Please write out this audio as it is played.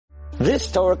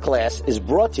This Torah class is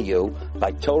brought to you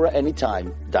by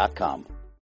TorahAnytime.com.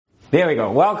 There we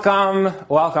go. Welcome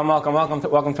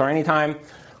to Torah Anytime.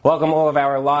 Welcome all of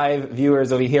our live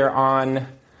viewers over here on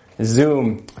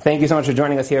Zoom. Thank you so much for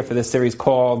joining us here for this series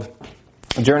called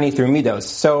Journey Through Midos.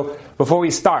 So before we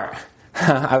start,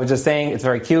 I was just saying it's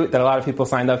very cute that a lot of people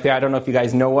signed up here. I don't know if you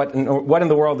guys know what in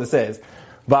the world this is,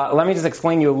 but let me just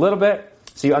explain you a little bit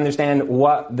so you understand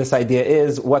what this idea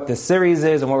is, what this series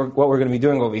is, and what we're going to be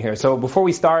doing over here. So before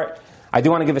we start, I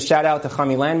do want to give a shout out to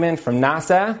Chami Landman from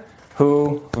NASA,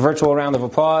 who, virtual round of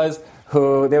applause,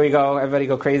 who, there we go, everybody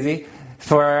go crazy,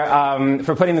 for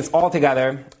putting this all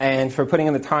together and for putting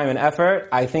in the time and effort.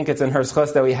 I think it's in her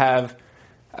schus that we have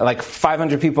like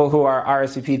 500 people who are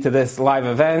RSVP to this live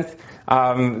event.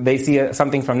 They see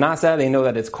something from NASA, they know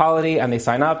that it's quality, and they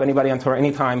sign up. Anybody on Torah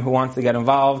Anytime who wants to get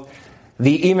involved,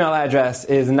 the email address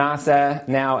is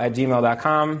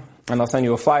nasanow@gmail.com, and I'll send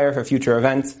you a flyer for future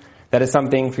events. That is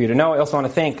something for you to know. I also want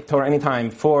to thank Torah Anytime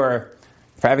for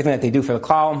everything that they do for the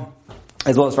Klal,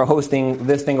 as well as for hosting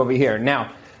this thing over here.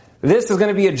 Now, this is going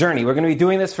to be a journey. We're going to be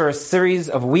doing this for a series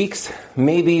of weeks,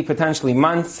 maybe potentially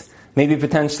months, maybe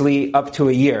potentially up to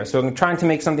a year. So I'm trying to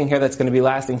make something here that's going to be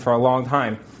lasting for a long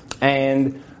time.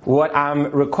 And what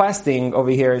I'm requesting over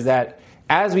here is that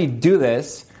as we do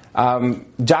this,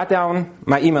 jot down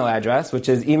my email address, which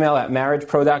is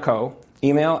email@marriagepro.co,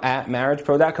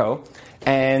 email@marriagepro.co,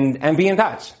 and be in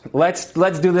touch. Let's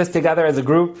do this together as a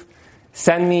group.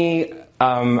 Send me,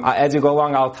 as you go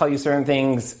along, I'll tell you certain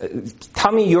things.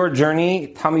 Tell me your journey.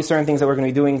 Tell me certain things that we're going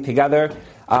to be doing together.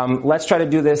 Let's try to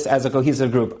do this as a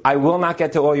cohesive group. I will not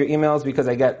get to all your emails because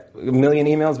I get a million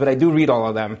emails, but I do read all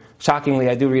of them. Shockingly,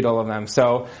 I do read all of them.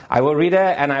 So I will read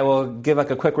it and I will give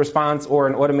like a quick response or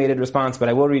an automated response, but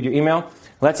I will read your email.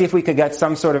 Let's see if we could get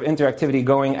some sort of interactivity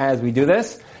going as we do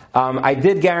this. I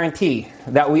did guarantee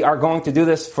that we are going to do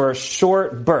this for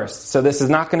short bursts. So this is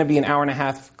not going to be an hour and a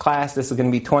half class. This is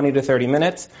going to be 20 to 30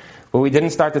 minutes. Well, we didn't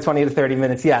start the 20 to 30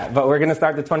 minutes yet, but we're going to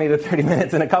start the 20 to 30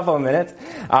 minutes in a couple of minutes.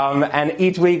 And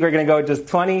each week we're going to go just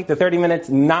 20 to 30 minutes,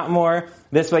 not more.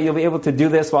 This way you'll be able to do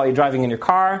this while you're driving in your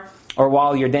car, or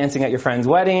while you're dancing at your friend's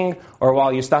wedding, or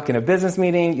while you're stuck in a business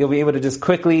meeting. You'll be able to just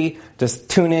quickly just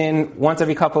tune in once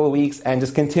every couple of weeks and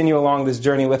just continue along this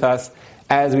journey with us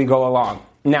as we go along.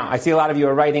 Now, I see a lot of you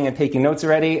are writing and taking notes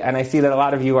already, and I see that a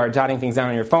lot of you are jotting things down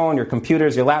on your phone, your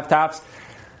computers, your laptops.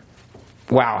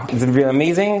 Wow, it's really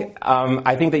amazing.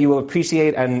 I think that you will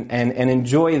appreciate and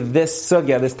enjoy this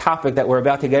sugya, this topic that we're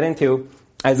about to get into,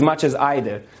 as much as I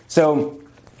did. So,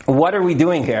 what are we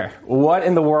doing here? What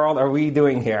in the world are we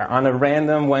doing here on a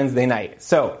random Wednesday night?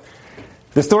 So,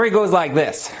 the story goes like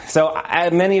this. So,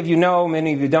 many of you know,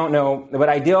 many of you don't know, but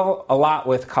I deal a lot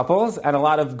with couples and a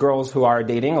lot of girls who are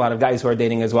dating, a lot of guys who are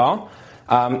dating as well.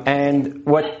 Well,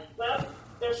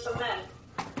 there's some men.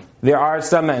 There are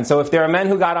some men. So if there are men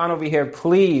who got on over here,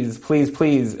 please,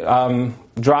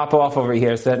 drop off over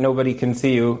here so that nobody can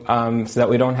see you, so that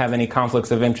we don't have any conflicts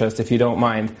of interest, if you don't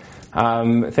mind.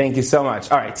 Thank you so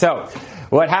much. All right, so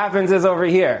what happens is over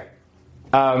here,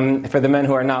 for the men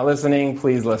who are not listening,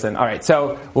 please listen. All right,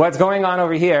 so what's going on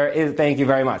over here is, thank you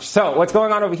very much. So what's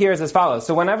going on over here is as follows.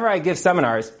 So whenever I give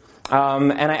seminars,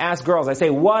 and I ask girls, I say,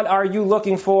 what are you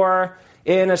looking for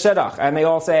in a shidduch? And they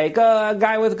all say, a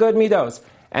guy with good midos.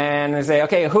 And I say,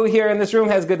 okay, who here in this room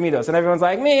has good midos? And everyone's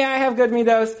like, me, I have good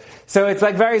midos. So it's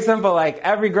like very simple, like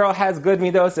every girl has good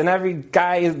midos and every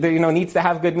guy, needs to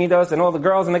have good midos, and all the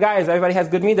girls and the guys, everybody has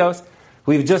good midos.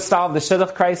 We've just solved the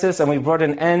shidduch crisis and we've brought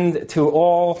an end to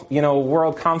all,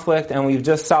 world conflict, and we've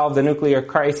just solved the nuclear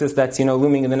crisis that's,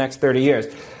 looming in the next 30 years.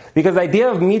 Because the idea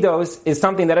of midos is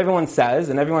something that everyone says,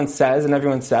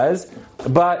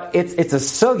 but it's a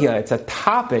sugya, it's a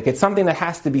topic, it's something that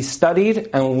has to be studied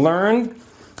and learned.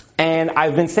 And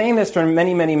I've been saying this for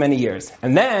many, many, many years.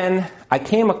 And then I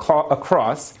came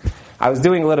across, I was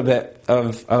doing a little bit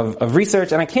of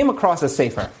research, and I came across a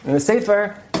sefer. And the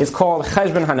sefer is called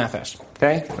Cheshbon HaNefesh.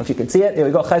 Okay? I don't know if you can see it. There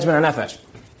we go, Cheshbon HaNefesh.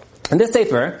 And this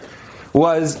sefer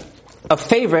was a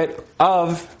favorite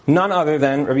of none other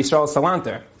than Rabbi Yisrael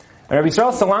Salanter. And Rabbi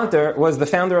Yisrael Salanter was the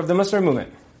founder of the Musar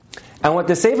movement. And what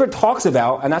the sefer talks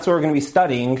about, and that's what we're going to be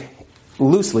studying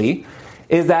loosely,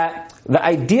 is that the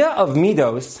idea of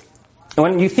midos,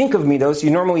 when you think of midos, you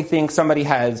normally think somebody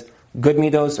has good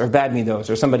midos or bad midos,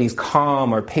 or somebody's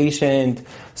calm or patient,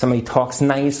 somebody talks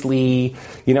nicely,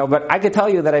 but I could tell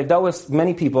you that I've dealt with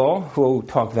many people who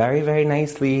talk very, very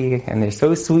nicely, and they're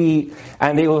so sweet,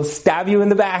 and they will stab you in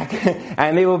the back,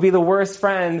 and they will be the worst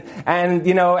friend, and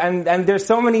there's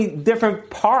so many different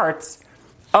parts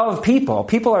of people.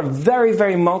 People are very,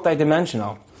 very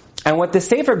multidimensional. And what the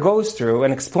Sefer goes through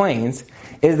and explains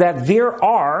is that there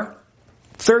are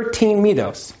 13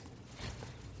 midos.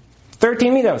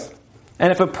 13 midos.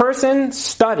 And if a person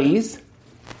studies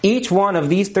each one of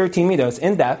these 13 midos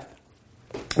in depth,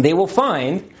 they will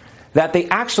find that they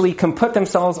actually can put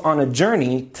themselves on a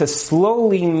journey to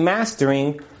slowly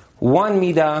mastering one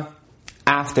midah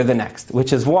after the next.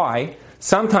 Which is why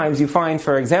sometimes you find,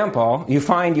 for example, you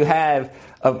have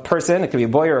a person, it could be a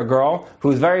boy or a girl,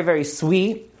 who's very, very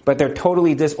sweet, but they're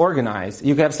totally disorganized.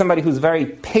 You could have somebody who's very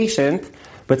patient,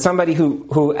 but somebody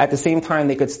who at the same time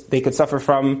they could suffer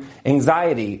from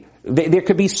anxiety. There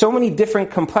could be so many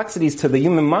different complexities to the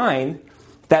human mind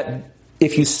that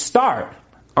if you start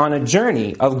on a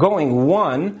journey of going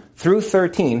 1 through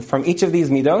 13 from each of these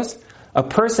midos, a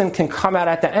person can come out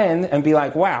at the end and be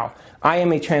like, wow, I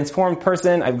am a transformed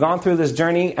person, I've gone through this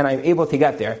journey, and I'm able to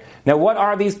get there. Now, what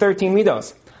are these 13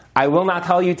 midos? I will not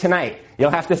tell you tonight.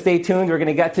 You'll have to stay tuned. We're going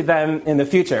to get to them in the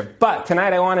future. But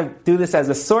tonight I want to do this as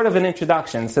a sort of an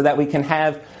introduction so that we can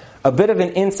have a bit of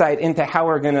an insight into how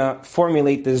we're going to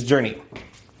formulate this journey.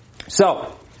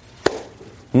 So,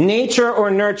 nature or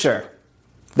nurture?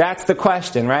 That's the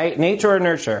question, right? Nature or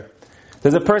nurture?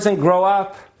 Does a person grow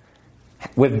up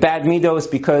with bad midos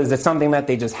because it's something that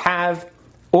they just have?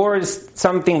 Or is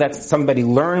something that somebody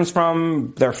learns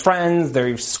from their friends,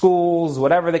 their schools,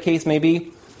 whatever the case may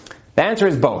be? The answer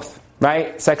is both,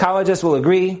 right? Psychologists will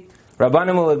agree,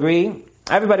 Rabbanim will agree,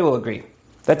 everybody will agree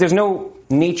that there's no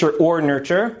nature or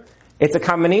nurture. It's a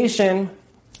combination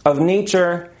of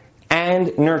nature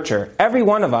and nurture. Every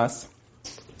one of us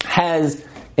has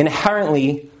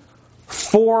inherently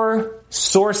 4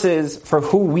 sources for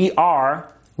who we are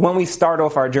when we start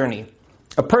off our journey.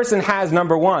 A person has,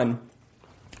 number 1,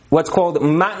 what's called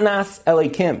matnas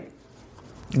elikim,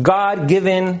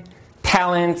 God-given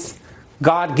talents,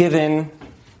 God-given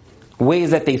ways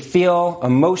that they feel,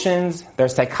 emotions, their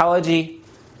psychology.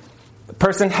 The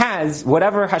person has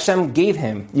whatever Hashem gave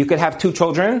him. You could have 2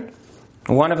 children,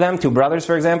 one of them, 2 brothers,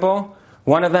 for example.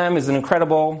 One of them is an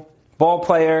incredible ball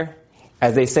player.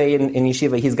 As they say in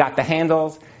yeshiva, he's got the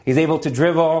handles, he's able to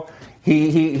dribble,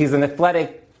 he's an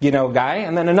athletic, guy.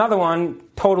 And then another one,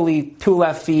 totally 2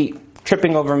 left feet,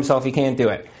 tripping over himself, he can't do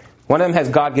it. One of them has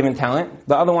God-given talent,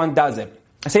 the other one doesn't.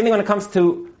 Same thing when it comes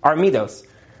to our midos.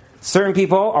 Certain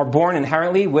people are born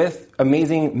inherently with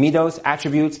amazing midos,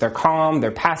 attributes. They're calm, they're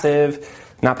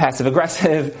passive, not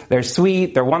passive-aggressive, they're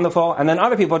sweet, they're wonderful. And then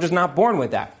other people are just not born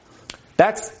with that.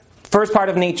 That's first part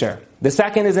of nature. The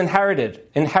second is inherited.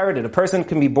 A person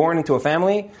can be born into a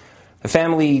family. The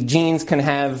family genes can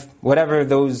have whatever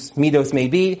those midos may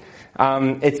be.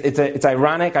 It's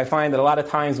ironic. I find that a lot of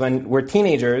times when we're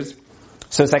teenagers,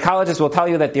 so psychologists will tell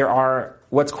you that there are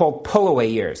what's called pull-away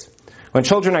years. When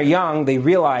children are young, they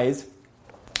realize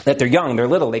that they're young, they're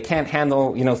little, they can't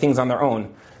handle, things on their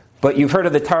own. But you've heard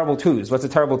of the terrible twos. What's a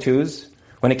terrible twos?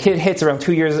 When a kid hits around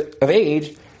 2 years of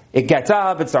age, it gets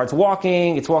up, it starts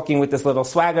walking, it's walking with this little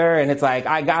swagger, and it's like,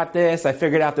 I got this, I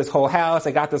figured out this whole house,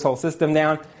 I got this whole system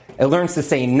down. It learns to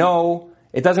say no.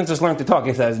 It doesn't just learn to talk,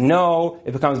 it says no,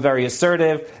 it becomes very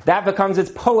assertive. That becomes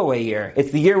its pull-away year.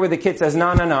 It's the year where the kid says, no,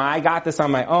 I got this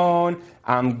on my own,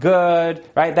 I'm good,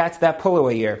 right? That's that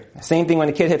pull-away year. Same thing when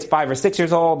a kid hits 5 or 6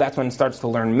 years old, that's when it starts to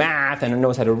learn math and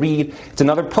knows how to read. It's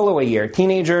another pull-away year.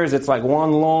 Teenagers, it's like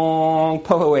one long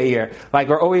pull-away year. Like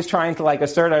we're always trying to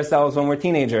assert ourselves when we're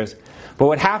teenagers. But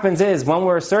what happens is when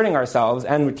we're asserting ourselves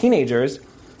and we're teenagers,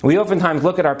 we oftentimes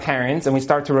look at our parents and we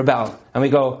start to rebel. And we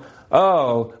go,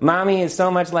 oh, mommy is so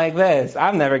much like this.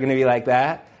 I'm never going to be like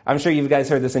that. I'm sure you guys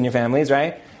heard this in your families,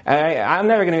 right? I'm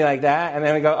never going to be like that. And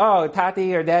then we go, oh,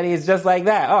 tati or daddy is just like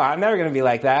that. Oh, I'm never going to be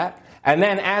like that. And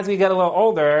then as we get a little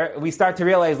older, we start to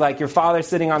realize your father's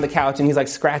sitting on the couch and he's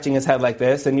scratching his head like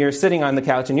this, and you're sitting on the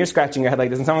couch and you're scratching your head like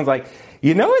this, and someone's like,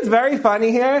 it's very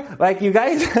funny here. You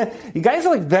guys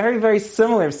are very, very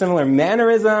similar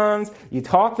mannerisms. You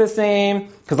talk the same,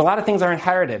 because a lot of things are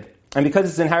inherited. And because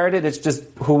it's inherited, it's just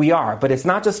who we are. But it's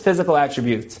not just physical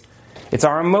attributes. It's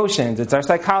our emotions. It's our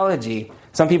psychology.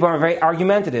 Some people are very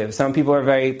argumentative. Some people are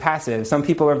very passive. Some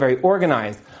people are very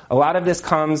organized. A lot of this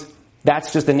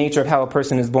that's just the nature of how a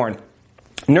person is born.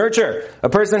 Nurture. A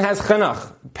person has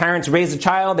chinuch. Parents raise a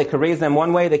child. They could raise them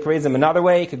one way. They could raise them another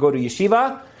way. They could go to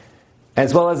yeshiva.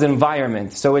 As well as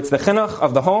environment. So it's the chinuch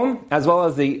of the home, as well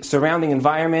as the surrounding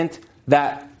environment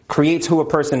that creates who a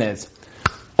person is.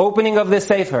 Opening of this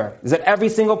sefer is that every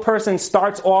single person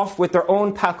starts off with their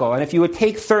own pakel. And if you would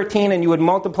take 13 and you would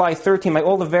multiply 13 by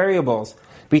all the variables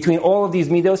between all of these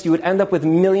midos, you would end up with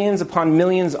millions upon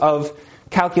millions of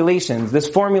calculations. This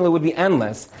formula would be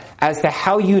endless as to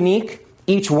how unique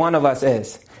each one of us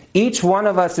is. Each one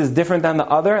of us is different than the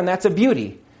other, and that's a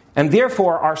beauty. And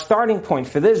therefore, our starting point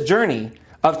for this journey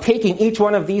of taking each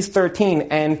one of these 13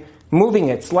 and moving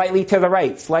it slightly to the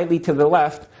right, slightly to the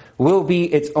left, will be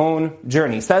its own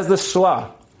journey. Says the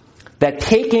Shla, that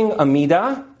taking a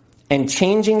midah and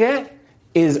changing it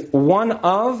is one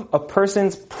of a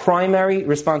person's primary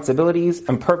responsibilities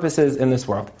and purposes in this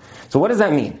world. So what does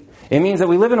that mean? It means that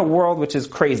we live in a world which is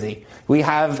crazy. We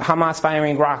have Hamas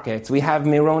firing rockets. We have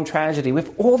Meron tragedy. We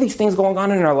have all these things going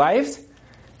on in our lives.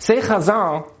 Say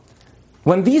Chazal,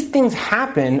 when these things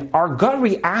happen, our gut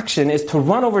reaction is to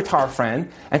run over to our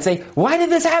friend and say, why did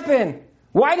this happen?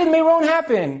 Why did Meron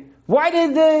happen? Why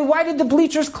did the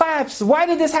bleachers collapse? Why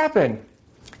did this happen?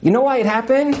 You know why it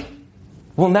happened?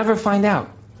 We'll never find out.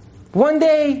 One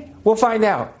day, we'll find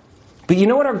out. But you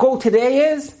know what our goal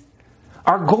today is?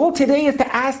 Our goal today is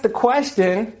to ask the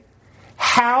question,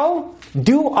 how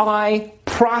do I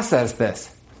process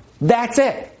this? That's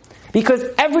it. Because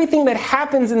everything that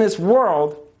happens in this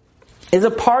world is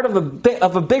a part of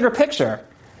a bigger picture.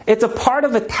 It's a part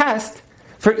of a test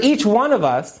for each one of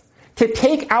us to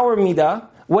take our midah,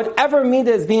 whatever midah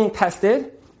is being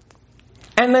tested,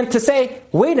 and then to say,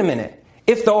 wait a minute,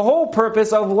 if the whole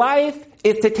purpose of life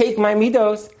is to take my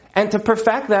midos and to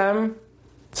perfect them,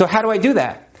 so how do I do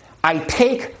that? I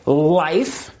take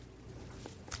life,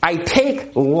 I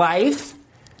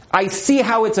see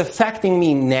how it's affecting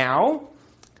me now,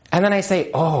 and then I say,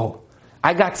 oh,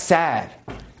 I got sad,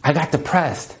 I got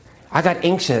depressed, I got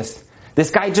anxious,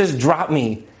 this guy just dropped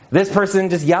me, this person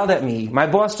just yelled at me, my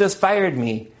boss just fired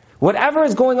me. Whatever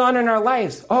is going on in our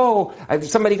lives,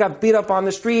 somebody got beat up on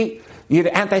the street, you had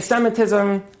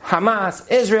anti-Semitism, Hamas,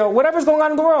 Israel, whatever's going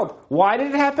on in the world. Why did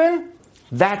it happen?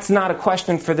 That's not a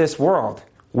question for this world.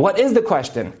 What is the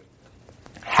question?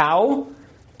 How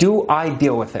do I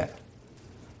deal with it?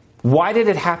 Why did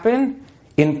it happen?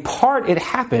 In part, it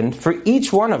happened for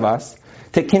each one of us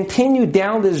to continue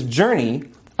down this journey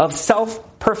of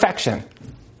self-perfection.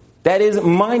 That is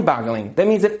mind-boggling. That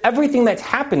means that everything that's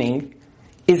happening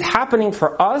is happening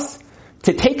for us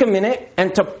to take a minute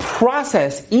and to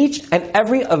process each and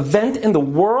every event in the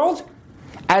world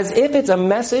as if it's a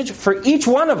message for each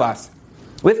one of us.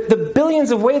 With the billions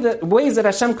of ways that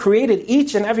Hashem created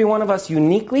each and every one of us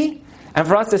uniquely, and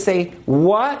for us to say,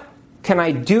 what can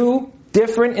I do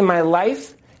different in my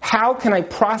life? How can I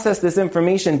process this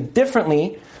information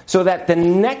differently so that the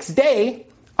next day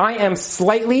I am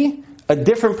slightly a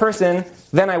different person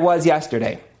than I was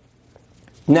yesterday?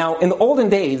 Now, in the olden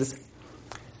days,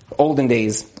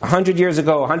 100 years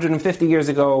ago, 150 years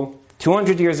ago,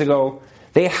 200 years ago,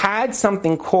 they had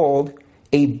something called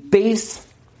a base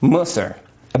musar.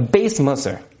 A base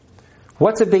musar.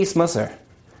 What's a base musar?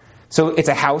 So it's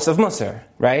a house of musar,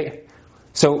 right?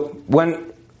 So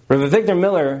when Rabbi Victor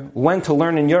Miller went to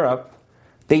learn in Europe,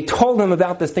 they told him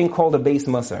about this thing called a base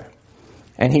musar.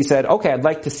 And he said, okay, I'd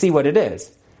like to see what it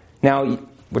is. Now,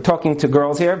 we're talking to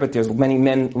girls here, but there's many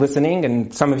men listening,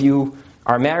 and some of you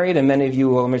are married, and many of you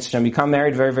will become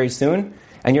married very, very soon.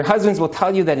 And your husbands will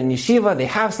tell you that in yeshiva they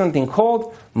have something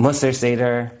called Musar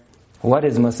Seder. What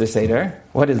is Musar Seder?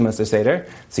 What is Musar Seder?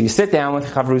 So you sit down with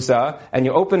Chavrusa, and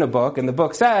you open a book, and the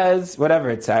book says whatever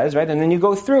it says, right? And then you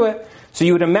go through it. So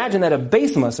you would imagine that a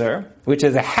base Musar, which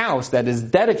is a house that is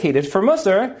dedicated for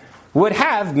Musar, would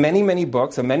have many, many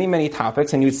books and many, many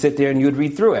topics, and you'd sit there and you'd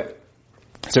read through it.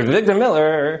 So Victor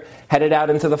Miller headed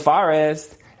out into the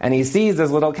forest, and he sees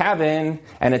this little cabin,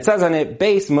 and it says on it,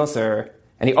 base Musar.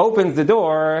 And he opens the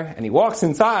door, and he walks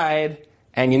inside,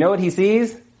 and you know what he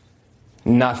sees?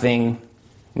 Nothing.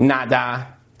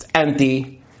 Nada. It's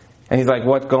empty. And he's like,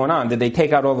 what's going on? Did they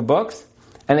take out all the books?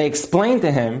 And they explained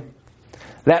to him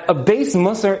that a base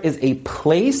Musar is a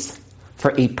place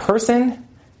for a person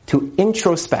to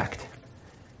introspect.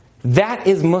 That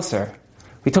is Musar.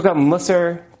 We talk about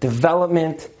Musar,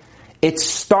 development. It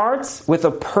starts with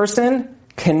a person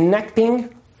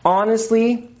connecting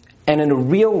honestly and in a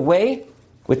real way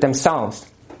with themselves.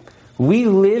 We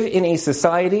live in a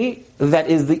society that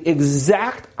is the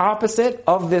exact opposite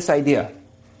of this idea.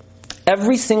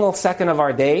 Every single second of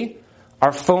our day,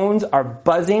 our phones are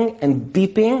buzzing and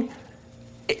beeping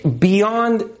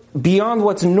beyond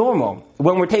what's normal.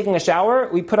 When we're taking a shower,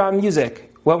 we put on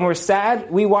music. When we're sad,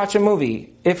 we watch a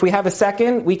movie. If we have a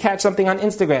second, we catch something on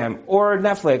Instagram or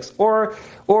Netflix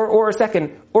or a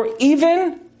second. Or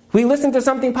even we listen to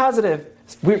something positive.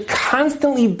 We're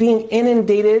constantly being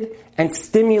inundated and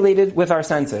stimulated with our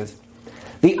senses.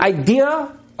 The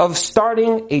idea of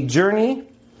starting a journey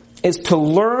is to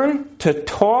learn to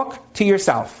talk to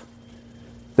yourself.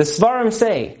 The Svarim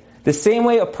say, the same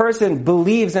way a person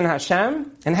believes in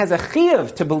Hashem and has a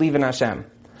chiyuv to believe in Hashem,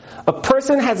 a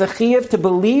person has a chiyuv to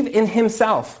believe in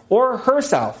himself or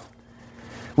herself.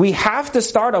 We have to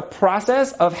start a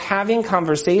process of having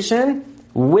conversation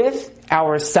with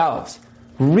ourselves.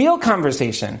 Real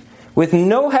conversation. With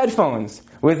no headphones,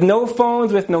 with no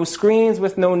phones, with no screens,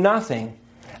 with no nothing.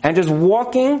 And just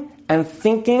walking and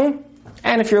thinking,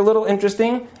 and if you're a little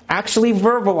interesting, actually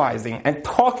verbalizing and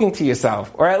talking to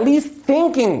yourself. Or at least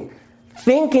thinking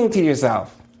to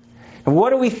yourself. And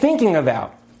what are we thinking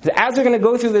about? As we're going to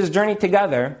go through this journey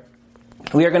together,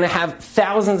 we are going to have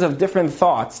thousands of different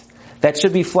thoughts that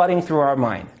should be flooding through our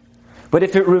mind. But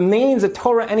if it remains a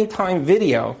Torah Anytime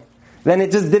video, then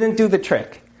it just didn't do the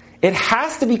trick. It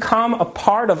has to become a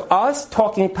part of us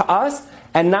talking to us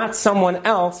and not someone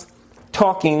else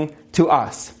talking to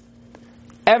us.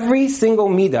 Every single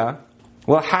midah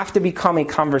will have to become a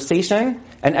conversation,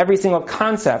 and every single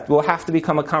concept will have to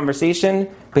become a conversation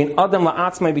between Adam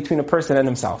la'atzmai, between a person and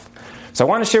himself. So I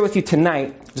want to share with you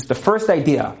tonight just the first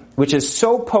idea, which is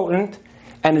so potent,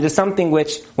 and it is something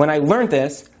which, when I learned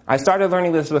this, I started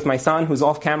learning this with my son, who's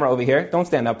off camera over here. Don't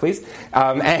stand up, please.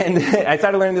 And I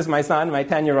started learning this with my son, my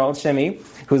 10-year-old, Shimi,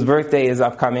 whose birthday is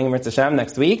upcoming, Mirz Hashem,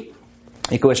 next week.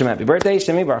 You can wish him happy birthday.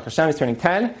 Shimi, Baruch Hashem, he's turning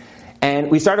 10.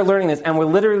 And we started learning this, and we're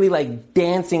literally like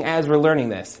dancing as we're learning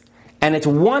this. And it's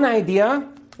one idea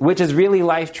which is really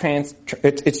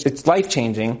it's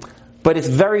life-changing, but it's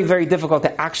very, very difficult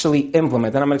to actually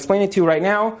implement. And I'm going to explain it to you right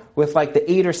now with like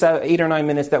the 8 or 9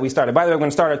 minutes that we started. By the way, we're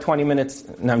going to start at 20 minutes.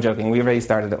 No, I'm joking. We already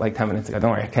started it like 10 minutes ago.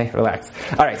 Don't worry, okay? Relax.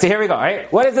 All right, so here we go. All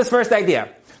right, what is this first idea?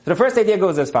 So the first idea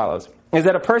goes as follows. Is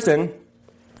that a person,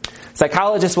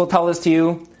 psychologists will tell this to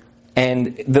you,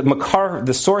 and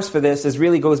the source for this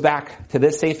really goes back to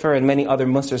this Sefer and many other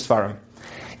Musar Sfarim,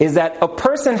 is that a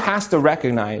person has to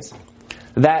recognize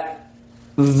that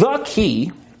the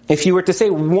key, if you were to say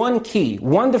one key,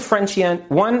 one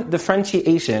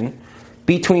differentiation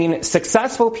between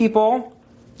successful people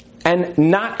and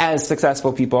not as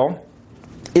successful people,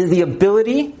 is the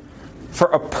ability for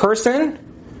a person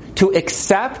to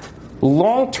accept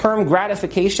long-term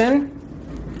gratification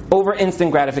over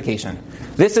instant gratification.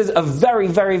 This is a very,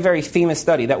 very, very famous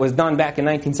study that was done back in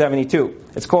 1972.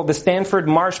 It's called the Stanford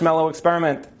Marshmallow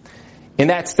Experiment. In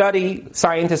that study,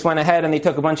 scientists went ahead and they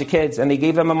took a bunch of kids and they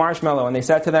gave them a marshmallow and they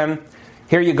said to them,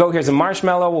 here you go, here's a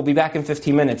marshmallow, we'll be back in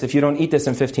 15 minutes. If you don't eat this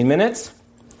in 15 minutes,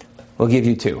 we'll give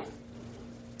you 2.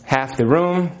 Half the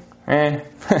room,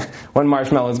 one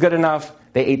marshmallow is good enough,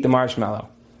 they ate the marshmallow.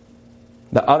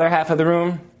 The other half of the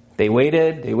room, they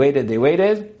waited.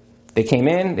 They came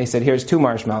in, they said, here's 2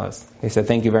 marshmallows. They said,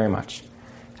 thank you very much.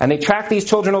 And they tracked these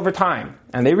children over time,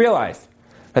 and they realized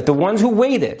that the ones who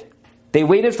waited, they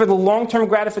waited for the long-term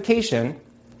gratification.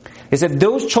 They said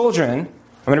those children,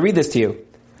 I'm going to read this to you,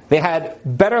 they had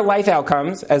better life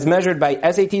outcomes as measured by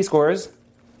SAT scores,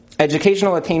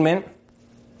 educational attainment,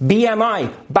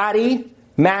 BMI, body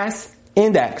mass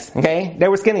index, okay? They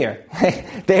were skinnier.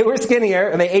 They were skinnier,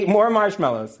 and they ate more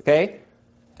marshmallows, okay?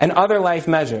 And other life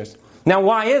measures. Now,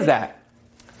 why is that?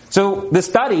 So the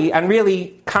study, and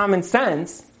really common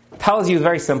sense, tells you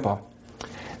very simple.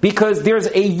 Because there's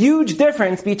a huge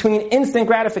difference between instant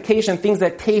gratification, things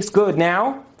that taste good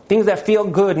now, things that feel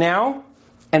good now,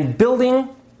 and building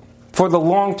for the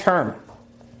long term.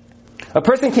 A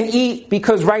person can eat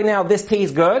because right now this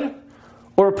tastes good,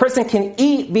 or a person can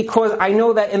eat because I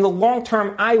know that in the long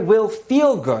term I will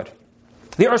feel good.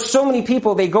 There are so many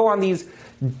people, they go on these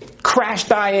crash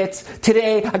diets.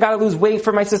 Today, I gotta lose weight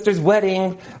for my sister's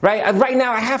wedding, right? Right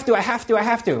now, I have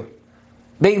to.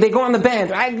 They go on the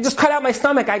band. I just cut out my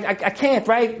stomach. I can't,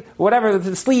 right? Whatever,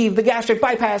 the sleeve, the gastric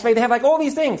bypass, right? They have like all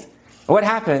these things. What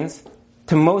happens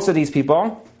to most of these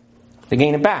people? They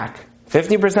gain it back.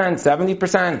 50%,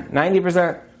 70%,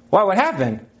 90%. Wow, what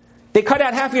happened? They cut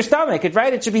out half your stomach,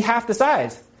 right? It should be half the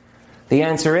size. The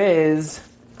answer is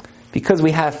because we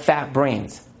have fat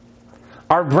brains.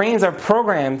 Our brains are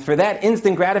programmed for that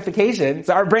instant gratification,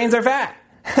 so our brains are fat.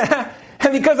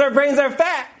 And because our brains are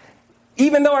fat,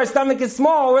 even though our stomach is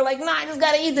small, we're like, nah, I just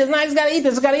gotta eat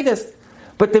this.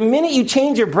 But the minute you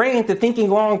change your brain to thinking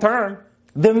long term,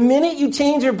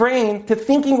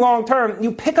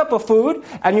 you pick up a food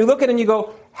and you look at it and you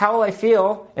go, how will I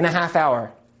feel in a half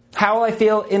hour? How will I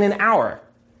feel in an hour?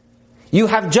 You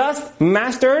have just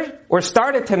mastered or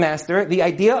started to master the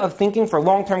idea of thinking for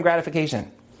long-term gratification.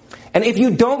 And if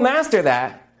you don't master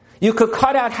that, you could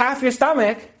cut out half your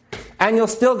stomach and you'll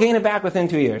still gain it back within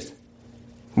 2 years.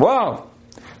 Whoa!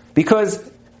 Because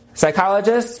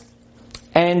psychologists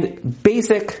and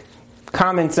basic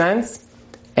common sense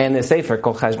and the Sefer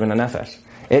Kol Cheshbon HaNefesh,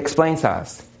 it explains to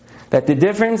us that the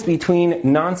difference between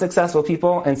non-successful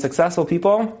people and successful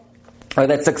people are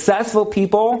that successful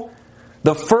people,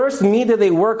 the first midah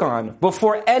they work on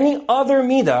before any other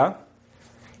midah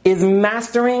is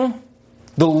mastering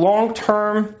the long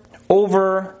term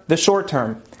over the short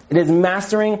term. It is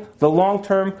mastering the long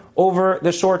term over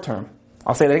the short term.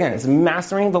 I'll say that again. It's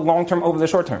mastering the long term over the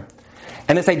short term.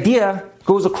 And this idea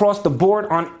goes across the board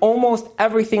on almost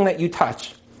everything that you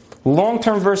touch. Long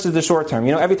term versus the short term.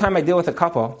 Every time I deal with a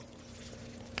couple,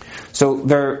 so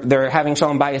they're having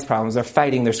shalom bayis problems, they're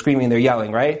fighting, they're screaming, they're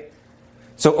yelling, right?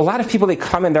 So a lot of people, they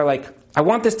come and they're like, I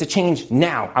want this to change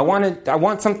now. I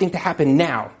want something to happen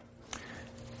now.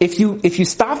 If you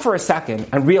stop for a second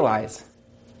and realize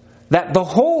that the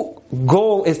whole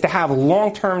goal is to have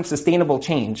long-term sustainable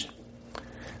change,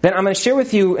 then I'm going to share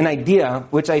with you an idea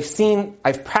which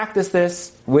I've practiced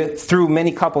this through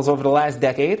many couples over the last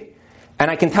decade, and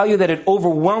I can tell you that it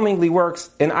overwhelmingly works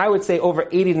in, I would say, over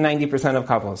 80 to 90% of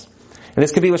couples. And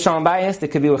this could be with shalom bayis, it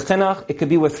could be with chinuch, it could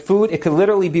be with food, it could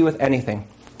literally be with anything.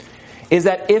 Is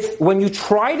that when you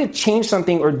try to change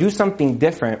something or do something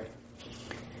different,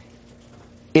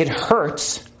 it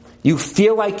hurts, you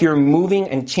feel like you're moving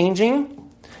and changing,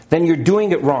 then you're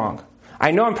doing it wrong.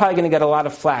 I know I'm probably going to get a lot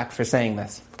of flack for saying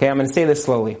this. Okay, I'm going to say this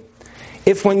slowly.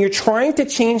 If when you're trying to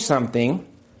change something,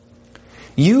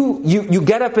 you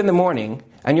get up in the morning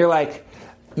and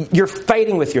you're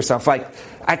fighting with yourself, like,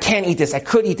 I can't eat this, I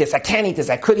could eat this, I can't eat this,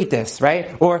 I could eat this,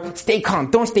 right? Or stay calm,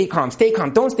 don't stay calm, stay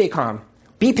calm, don't stay calm.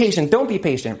 Be patient, don't be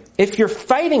patient. If you're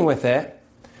fighting with it,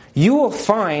 you will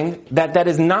find that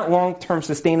is not long-term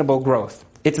sustainable growth.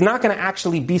 It's not going to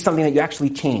actually be something that you actually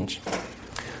change.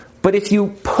 But if you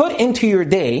put into your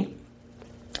day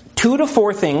 2 to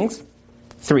 4 things,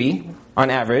 3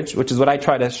 on average, which is what I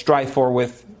try to strive for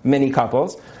with many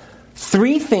couples,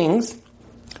 3 things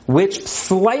which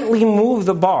slightly move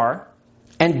the bar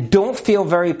and don't feel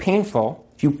very painful,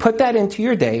 if you put that into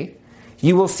your day,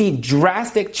 you will see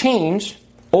drastic change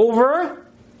over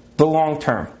the long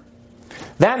term.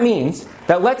 That means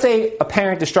that, let's say a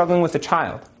parent is struggling with a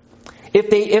child.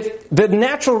 If the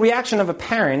natural reaction of a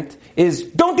parent is,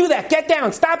 don't do that, get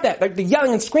down, stop that, like the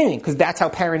yelling and screaming, because that's how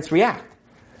parents react.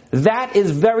 That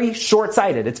is very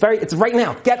short-sighted. It's right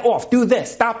now, get off, do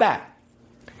this, stop that.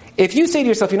 If you say to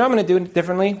yourself, I'm going to do it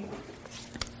differently,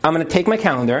 I'm going to take my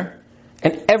calendar,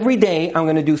 and every day I'm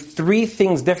going to do 3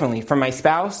 things differently for my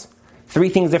spouse, 3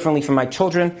 things differently for my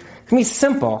children. It's going to be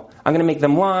simple. I'm going to make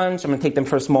them lunch, I'm going to take them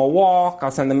for a small walk,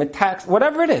 I'll send them a text,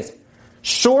 whatever it is.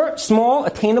 Short, small,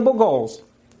 attainable goals.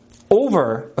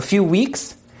 Over a few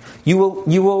weeks, you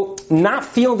will not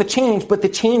feel the change, but the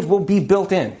change will be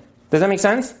built in. Does that make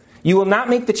sense? You will not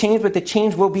make the change, but the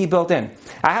change will be built in.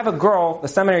 I have a girl, a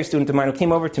seminary student of mine, who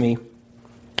came over to me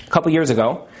a couple years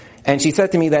ago, and she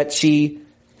said to me that she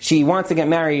wants to get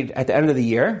married at the end of the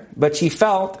year, but she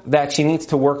felt that she needs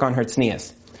to work on her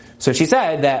tznius. So she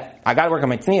said that, I got to work on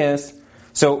my tznius,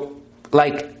 so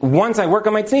once I work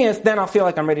on my tznius, then I'll feel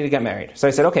like I'm ready to get married. So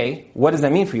I said, okay, what does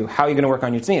that mean for you? How are you going to work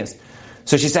on your tznius?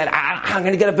 So she said, I'm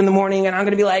going to get up in the morning and I'm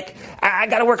going to be like, I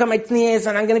got to work on my tznius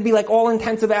and I'm going to be all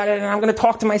intense about it and I'm going to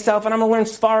talk to myself and I'm going to learn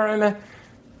Sfarim.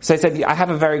 So I said, I have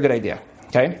a very good idea.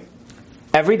 Okay?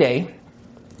 Every day,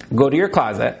 go to your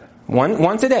closet,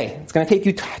 once a day. It's going to take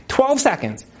you 12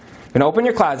 seconds. You're going to open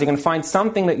your closet, you're going to find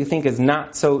something that you think is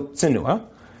not so tzinua.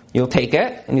 You'll take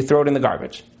it and you throw it in the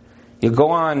garbage. You'll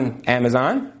go on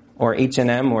Amazon or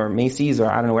H&M or Macy's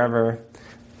or I don't know,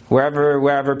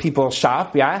 wherever people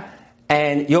shop, yeah?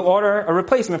 And you'll order a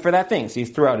replacement for that thing. So you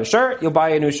throw out a shirt, you'll buy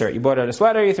a new shirt. You bought out a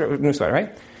sweater, you throw out a new sweater,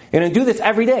 right? You're going to do this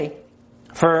every day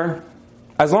for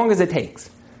as long as it takes.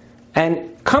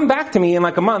 And come back to me in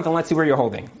a month and let's see where you're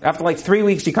holding. After 3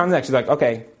 weeks, she comes back, she's like,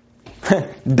 okay,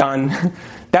 done.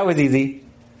 That was easy.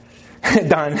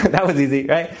 Done. That was easy,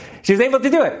 right? She was able to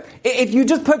do it. If you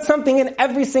just put something in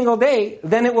every single day,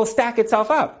 then it will stack itself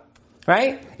up,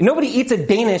 right? Nobody eats a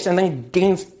Danish and then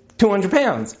gains 200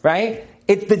 pounds, right?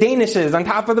 It's the Danishes on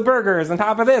top of the burgers, on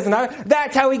top of this, and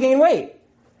that's how we gain weight.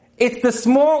 It's the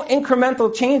small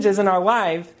incremental changes in our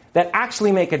life that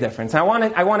actually make a difference. And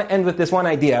I want to end with this one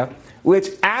idea, which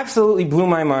absolutely blew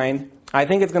my mind. I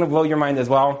think it's going to blow your mind as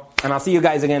well. And I'll see you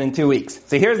guys again in 2 weeks.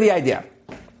 So here's the idea.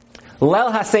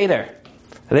 Leil HaSeder,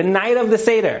 the night of the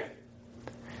Seder,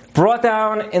 brought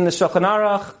down in the Shulchan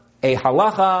Aruch a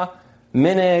halacha,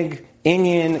 minig,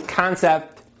 inyan,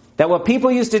 concept that what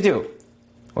people used to do,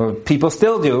 or people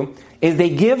still do, is they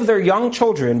give their young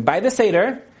children, by the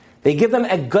Seder, they give them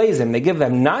egoizim, they give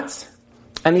them nuts,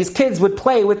 and these kids would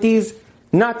play with these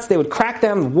nuts, they would crack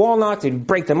them, walnuts, they'd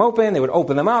break them open, they would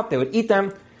open them up, they would eat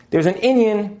them. There's an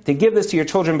inyan to give this to your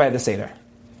children by the Seder.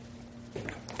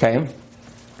 Okay?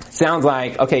 Sounds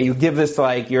like, okay, you give this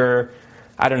to your,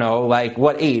 I don't know,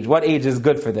 what age? What age is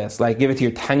good for this? Give it to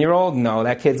your 10-year-old? No,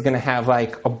 that kid's going to have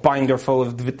a binder full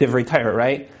of Divrei Torah,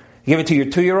 right? You give it to your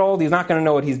 2-year-old, he's not going to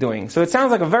know what he's doing. So it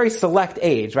sounds like a very select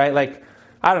age, right? Like,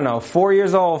 I don't know, 4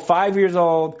 years old, 5 years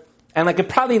old, and like it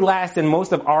probably lasts in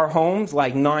most of our homes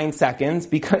like 9 seconds,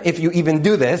 because if you even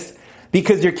do this,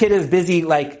 because your kid is busy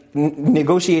like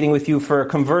negotiating with you for a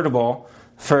convertible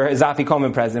for a Zafi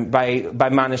Coleman present by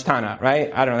Manish Tana,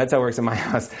 right? I don't know, that's how it works in my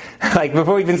house. Like,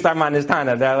 before we even start Manish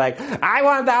Tana, they're like, I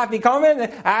want the Zafi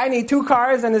Coleman, I need 2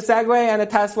 cars and a Segway and a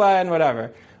Tesla and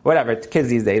whatever. Whatever, kids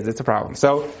these days, it's a problem.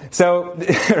 So,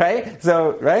 right?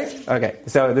 Okay.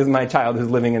 So this is my child who's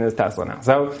living in his Tesla now.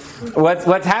 So,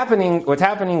 what's happening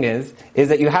is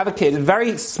that you have a kid, a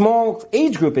very small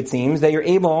age group it seems, that you're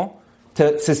able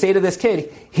to say to this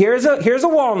kid, here's a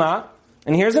walnut,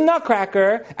 and here's a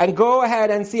nutcracker, and go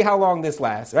ahead and see how long this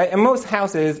lasts, right? In most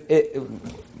houses,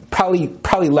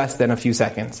 probably less than a few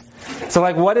seconds. So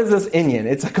like, what is this inyan?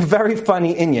 It's like a very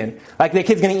funny inyan. Like, the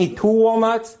kid's gonna eat 2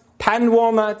 walnuts, 10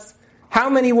 walnuts.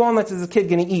 How many walnuts is a kid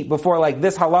going to eat before like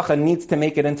this halacha needs to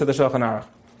make it into the Shulchan Aruch?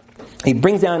 He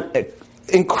brings down an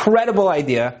incredible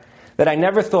idea that I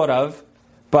never thought of,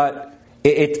 but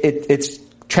it's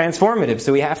transformative,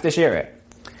 so we have to share it.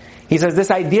 He says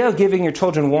this idea of giving your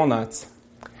children walnuts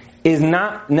is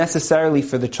not necessarily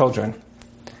for the children.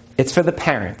 It's for the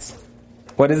parents.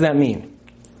 What does that mean?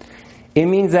 It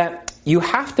means that you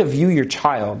have to view your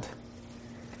child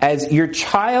as your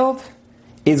child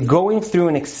is going through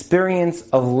an experience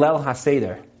of Leil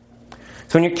HaSeder.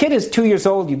 So when your kid is 2 years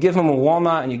old, you give him a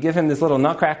walnut and you give him this little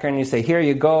nutcracker and you say, here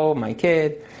you go, my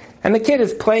kid. And the kid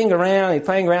is playing around,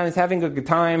 he's having a good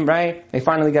time, right? He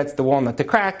finally gets the walnut to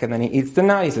crack and then he eats the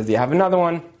nut, he says, you have another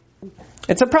one.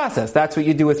 It's a process, that's what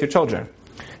you do with your children.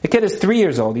 The kid is 3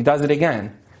 years old, he does it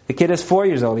again. The kid is 4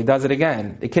 years old, he does it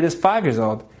again. The kid is 5 years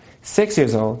old, 6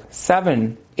 years old,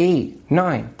 7, 8,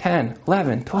 9, 10,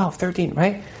 11, 12, 13,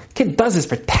 right? Kid does this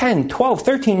for 10, 12,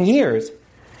 13 years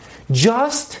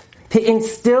just to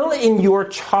instill in your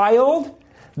child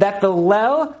that the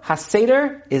Leil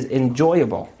HaSeder is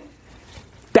enjoyable.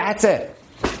 That's it.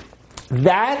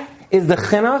 That is the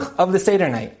chinuch of the Seder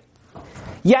night.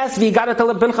 Yes,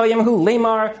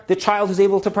 lemar, the child who's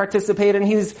able to participate and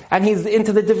he's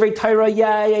into the Divrei Torah,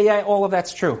 yeah, all of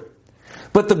that's true.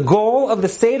 But the goal of the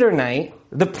Seder night,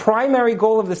 the primary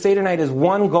goal of the Seder night is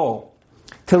one goal.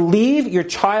 To leave your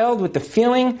child with the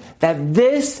feeling that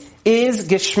this is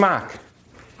geschmack.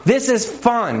 This is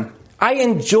fun. I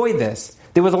enjoy this.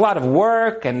 There was a lot of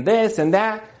work and this and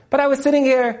that, but I was sitting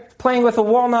here playing with a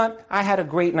walnut. I had a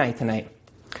great night tonight.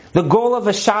 The goal of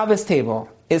a Shabbos table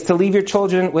is to leave your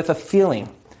children with a feeling.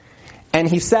 And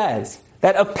he says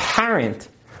that a parent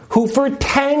who for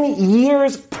 10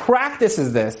 years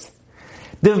practices this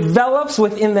develops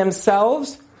within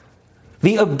themselves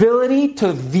the ability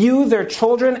to view their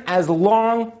children as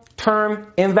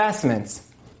long-term investments.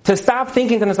 To stop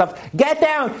thinking to themselves, get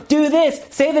down, do this,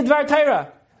 say the Dvar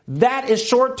Torah. That is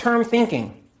short-term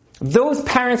thinking. Those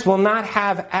parents will not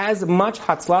have as much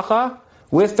hatzlacha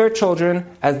with their children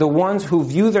as the ones who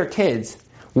view their kids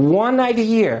one night a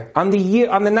year, on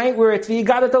the night where it's you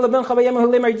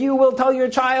will tell your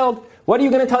child. What are you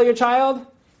going to tell your child?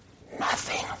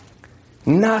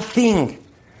 Nothing.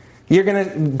 You're going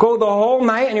to go the whole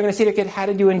night and you're going to see the kid, how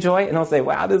did you enjoy it? And he'll say,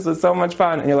 wow, this was so much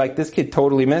fun. And you're like, this kid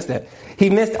totally missed it. He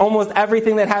missed almost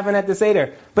everything that happened at the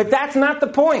Seder. But that's not the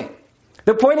point.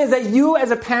 The point is that you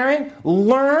as a parent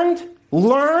learned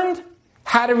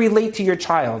how to relate to your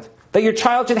child. That your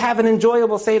child should have an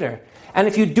enjoyable Seder. And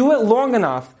if you do it long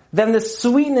enough, then the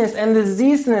sweetness and the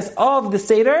zestness of the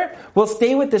Seder will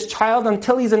stay with this child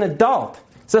until he's an adult.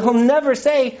 So he'll never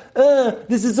say,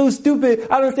 this is so stupid,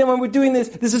 I don't understand why we're doing this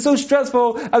is so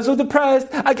stressful, I'm so depressed,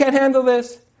 I can't handle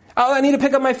this. Oh, I need to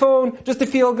pick up my phone just to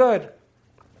feel good.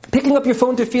 Picking up your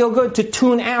phone to feel good, to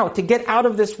tune out, to get out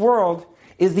of this world,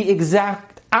 is the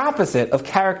exact opposite of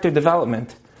character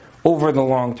development over the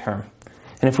long term.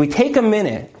 And if we take a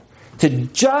minute to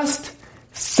just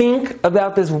think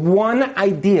about this one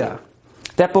idea,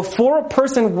 that before a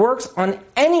person works on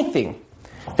anything,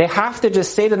 they have to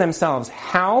just say to themselves,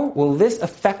 how will this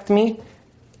affect me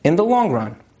in the long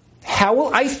run? How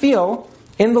will I feel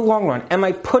in the long run? Am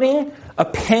I putting a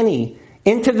penny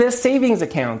into this savings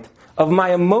account of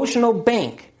my emotional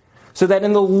bank so that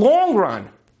in the long run,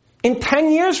 in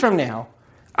 10 years from now,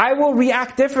 I will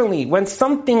react differently when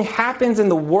something happens in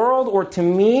the world or to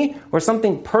me or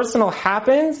something personal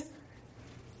happens?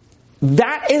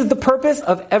 That is the purpose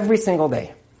of every single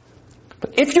day.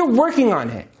 But if you're working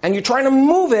on it and you're trying to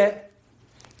move it,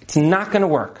 it's not going to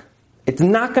work. It's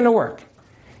not going to work.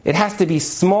 It has to be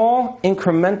small,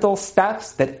 incremental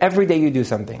steps that every day you do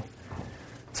something.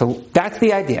 So that's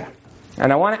the idea.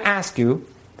 And I want to ask you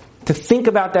to think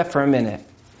about that for a minute.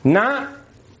 Not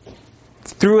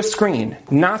through a screen,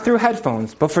 not through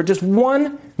headphones, but for just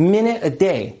 1 minute a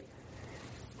day.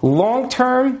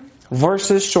 Long-term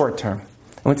versus short-term.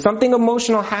 And when something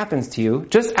emotional happens to you,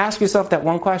 just ask yourself that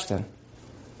one question.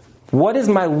 What is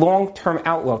my long-term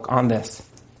outlook on this?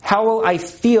 How will I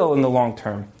feel in the long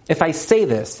term if I say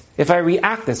this, if I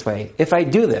react this way, if I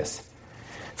do this?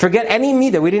 Forget any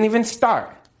midah. We didn't even start.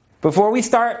 Before we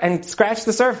start and scratch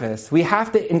the surface, we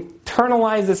have to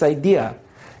internalize this idea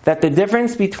that the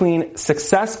difference between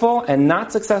successful and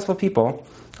not successful people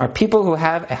are people who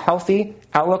have a healthy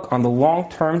outlook on the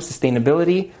long-term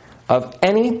sustainability of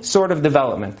any sort of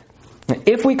development. And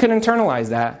if we can internalize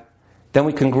that, then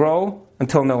we can grow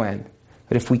until no end.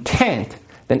 But if we can't,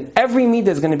 then every midah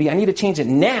is going to be, I need to change it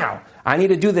now. I need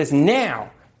to do this now.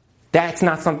 That's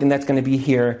not something that's going to be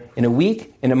here in a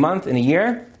week, in a month, in a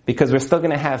year, because we're still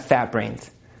going to have fat brains.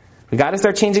 We got to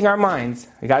start changing our minds.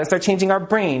 We got to start changing our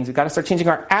brains. We got to start changing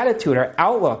our attitude, our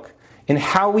outlook, in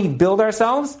how we build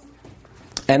ourselves.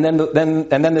 And then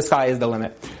the sky is the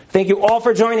limit. Thank you all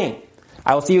for joining.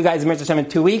 I will see you guys in Mitzvah Hashem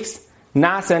in 2 weeks.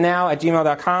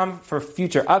 nasanow@gmail.com for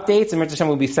future updates. And Mitzvah Hashem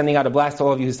will be sending out a blast to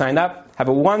all of you who signed up. Have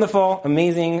a wonderful,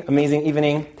 amazing, amazing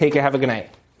evening. Take care. Have a good night.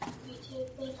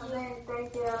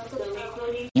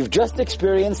 You've just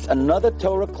experienced another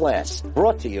Torah class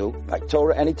brought to you by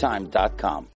TorahAnytime.com.